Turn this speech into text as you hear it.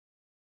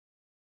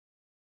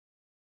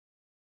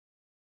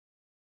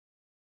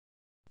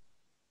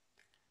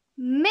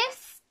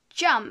Miss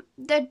Jump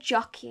the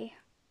Jockey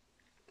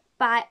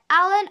by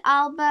Alan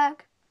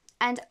Alberg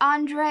and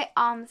Andre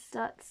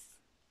Armstutz.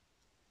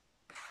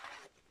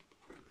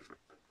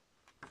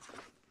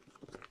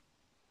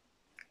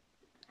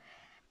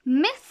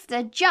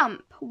 Mr.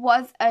 Jump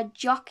was a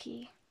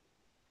jockey.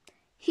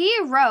 He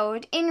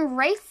rode in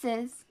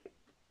races.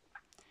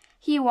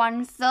 He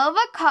won silver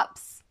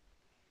cups,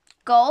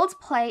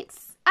 gold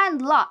plates, and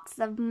lots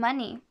of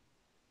money.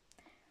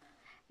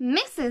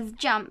 Mrs.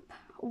 Jump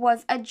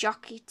was a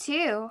jockey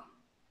too.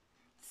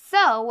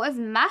 So was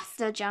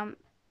Master Jump.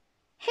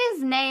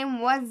 His name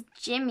was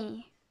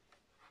Jimmy.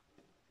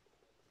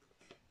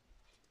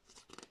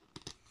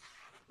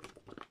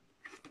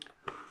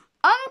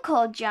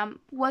 Uncle Jump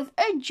was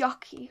a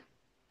jockey.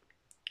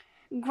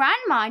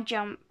 Grandma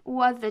Jump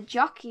was a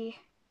jockey.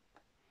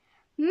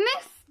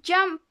 Miss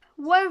Jump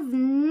was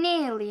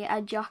nearly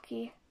a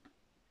jockey.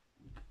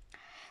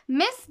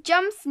 Miss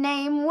Jump's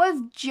name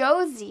was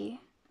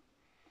Josie.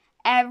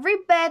 Every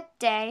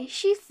birthday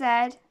she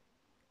said,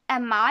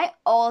 "Am I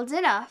old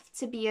enough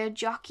to be a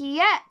jockey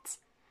yet?"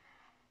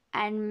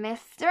 And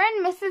Mr.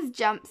 and Mrs.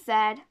 Jump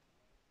said,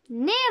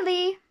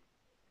 "Nearly."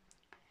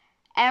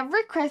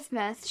 Every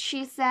Christmas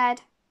she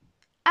said,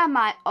 "Am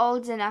I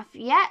old enough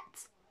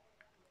yet?"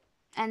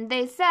 And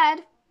they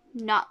said,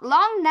 "Not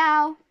long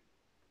now."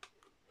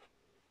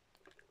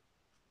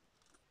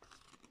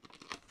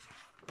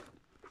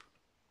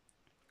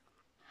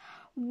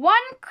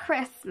 One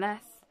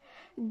Christmas,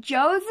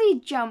 Josie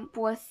Jump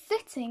was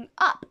sitting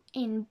up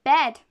in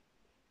bed.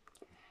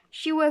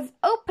 She was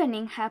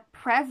opening her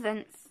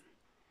presents.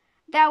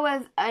 There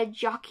was a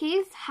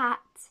jockey's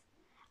hat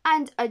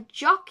and a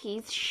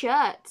jockey's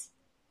shirt.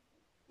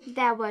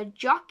 There were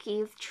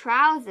jockey's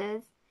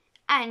trousers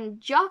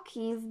and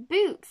jockey's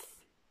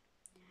boots.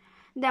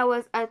 There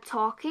was a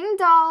talking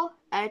doll,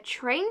 a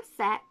train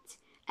set,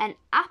 an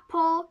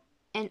apple,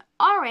 an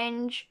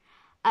orange,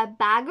 a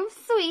bag of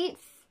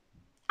sweets,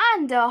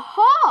 and a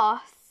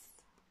horse.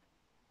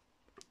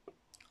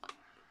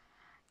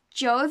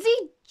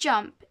 Josie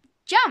Jump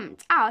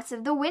jumped out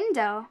of the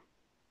window,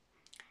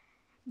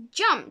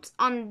 jumped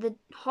on the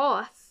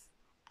horse,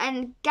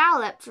 and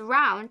galloped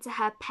round to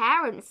her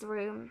parents'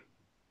 room.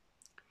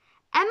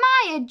 "Am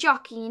I a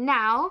jockey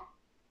now?"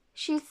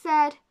 she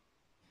said.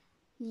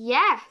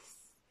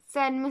 "Yes,"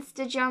 said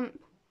Mr.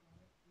 Jump.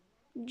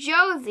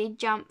 Josie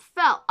Jump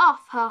fell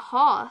off her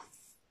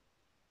horse.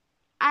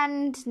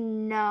 "And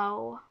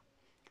no,"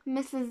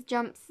 Mrs.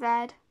 Jump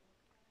said.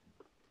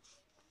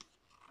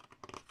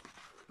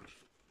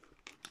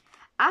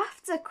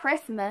 After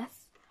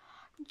Christmas,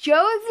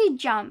 Josie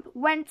Jump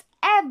went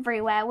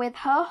everywhere with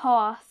her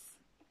horse.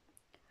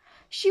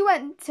 She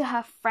went to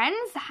her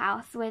friend's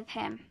house with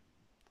him.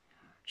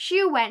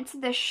 She went to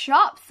the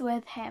shops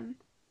with him.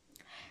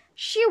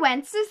 She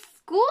went to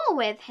school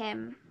with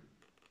him.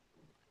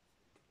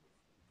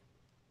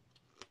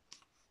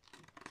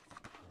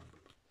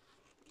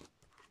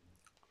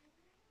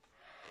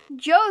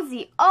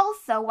 Josie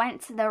also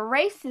went to the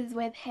races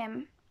with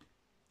him,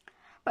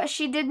 but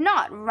she did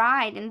not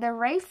ride in the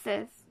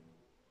races.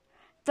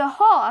 The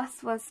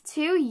horse was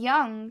too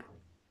young.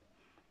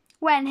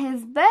 When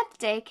his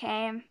birthday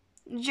came,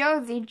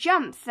 Josie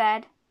Jump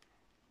said,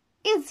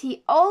 "Is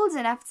he old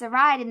enough to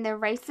ride in the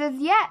races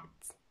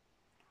yet?"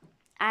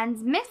 And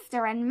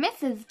Mr. and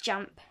Mrs.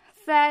 Jump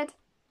said,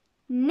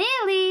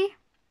 "Nearly."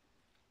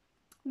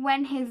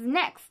 When his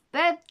next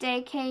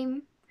birthday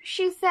came,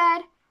 she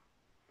said,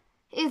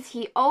 "Is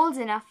he old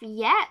enough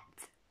yet?"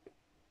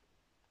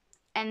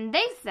 And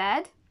they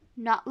said,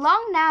 "Not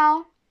long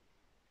now."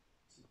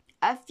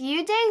 A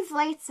few days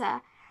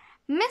later,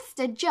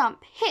 Mr.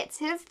 Jump hit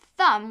his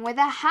thumb with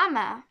a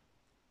hammer.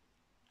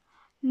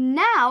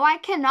 "Now I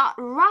cannot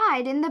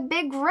ride in the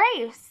big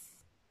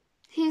race,"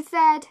 he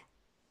said.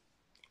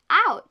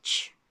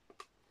 "Ouch!"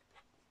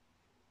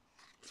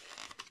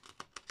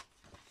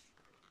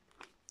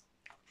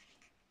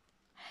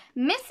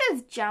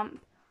 Mrs.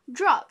 Jump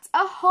dropped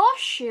a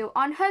horseshoe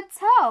on her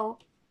toe.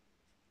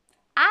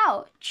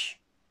 "Ouch!"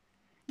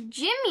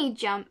 Jimmy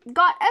Jump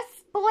got a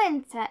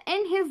splinter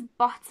in his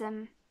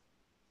bottom.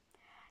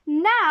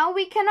 "Now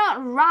we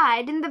cannot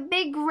ride in the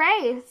big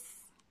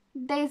race,"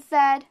 they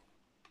said.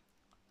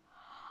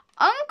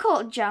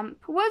 Uncle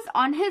Jump was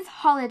on his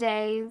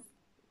holidays,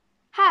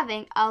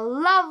 having a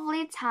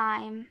lovely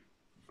time.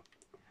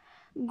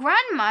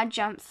 Grandma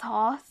Jump's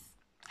horse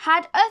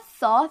had a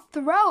sore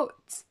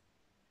throat.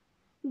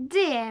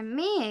 Dear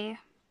me.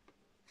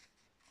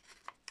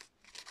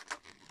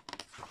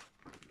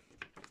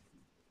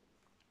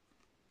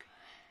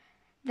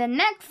 The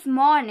next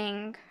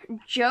morning,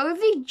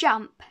 Josie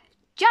Jump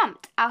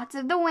jumped out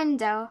of the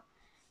window,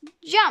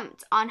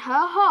 jumped on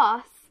her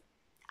horse,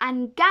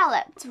 and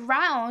galloped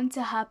round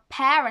to her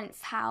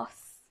parents'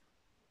 house.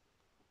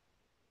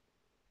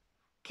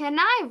 "Can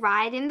I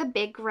ride in the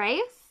big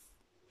race?"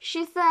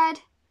 she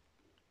said.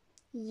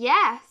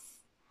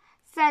 "Yes,"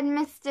 said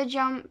Mr.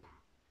 Jump.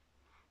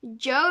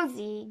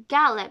 Josie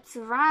galloped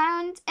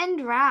round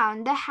and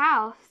round the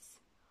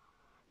house.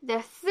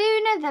 The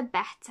sooner the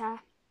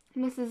better.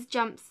 Mrs.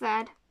 Jump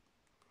said.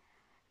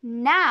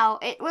 Now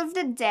it was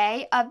the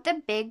day of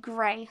the big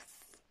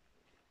race.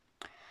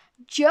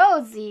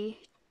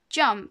 Josie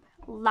Jump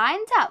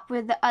lined up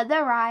with the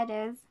other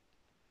riders.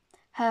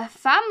 Her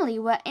family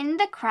were in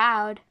the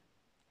crowd.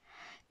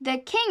 The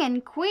king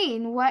and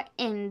queen were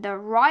in the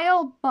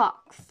royal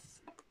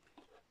box.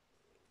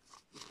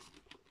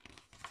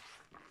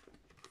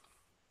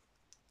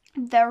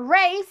 The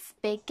race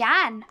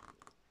began.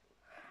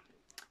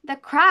 The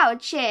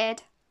crowd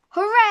cheered,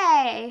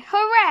 "Hooray!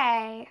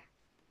 Hooray!"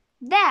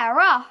 They're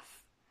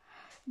off.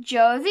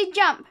 Josie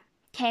Jump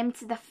came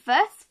to the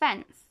first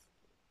fence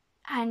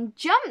and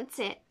jumped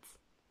it.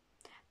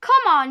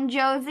 "Come on,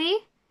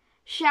 Josie,"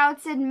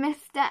 shouted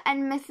Mr.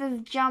 and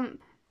Mrs.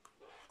 Jump.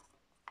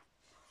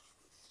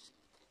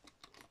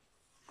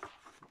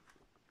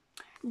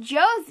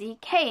 Josie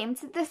came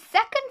to the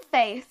second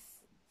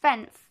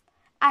fence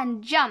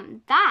and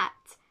jumped that.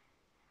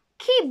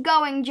 "Keep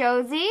going,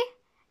 Josie,"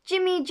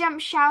 Jimmy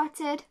Jump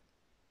shouted.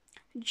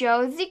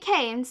 Josie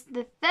came to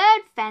the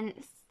third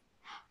fence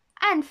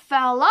and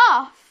fell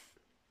off.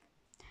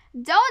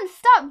 "Don't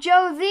stop,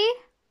 Josie,"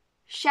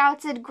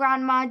 shouted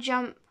Grandma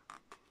Jump.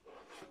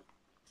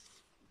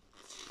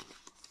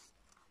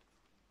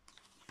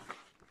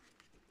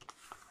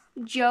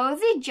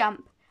 Josie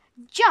Jump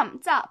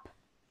jumped up,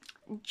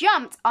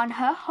 jumped on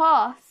her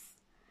horse,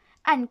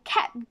 and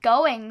kept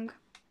going.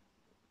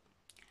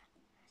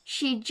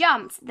 She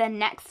jumped the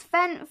next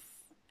fence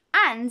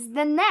and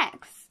the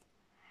next.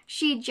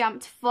 She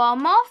jumped 4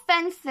 more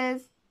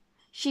fences.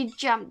 She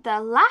jumped the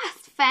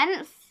last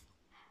fence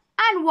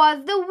and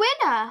was the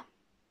winner.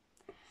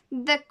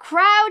 The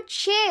crowd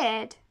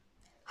cheered.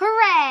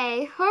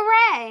 "Hooray!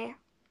 Hooray!"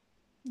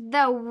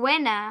 The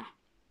winner.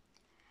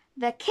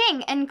 The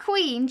king and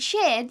queen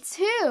cheered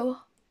too.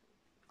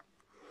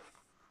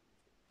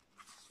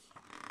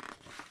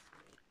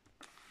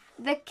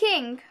 The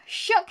king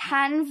shook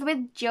hands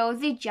with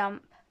Josie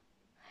Jump.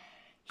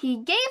 He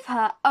gave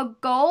her a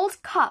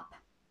gold cup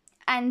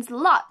and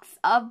lots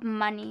of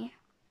money.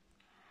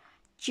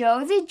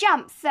 Josie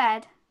Jump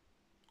said,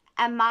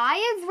 "Am I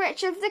as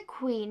rich as the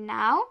queen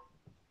now?"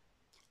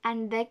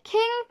 And the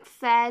king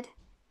said,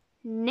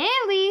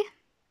 "Nearly."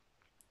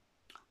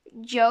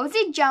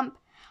 Josie Jump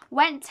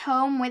went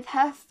home with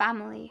her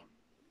family.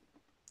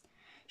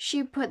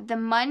 She put the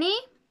money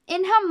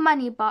in her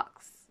money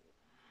box.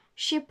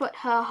 She put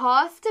her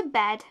horse to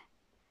bed.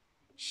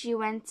 She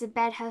went to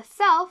bed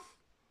herself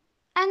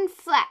and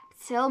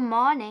slept till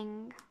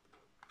morning.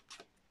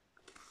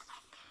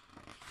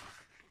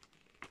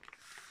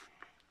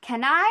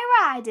 Can I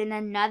ride in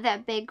another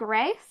big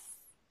race?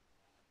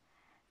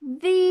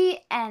 The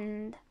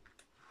end.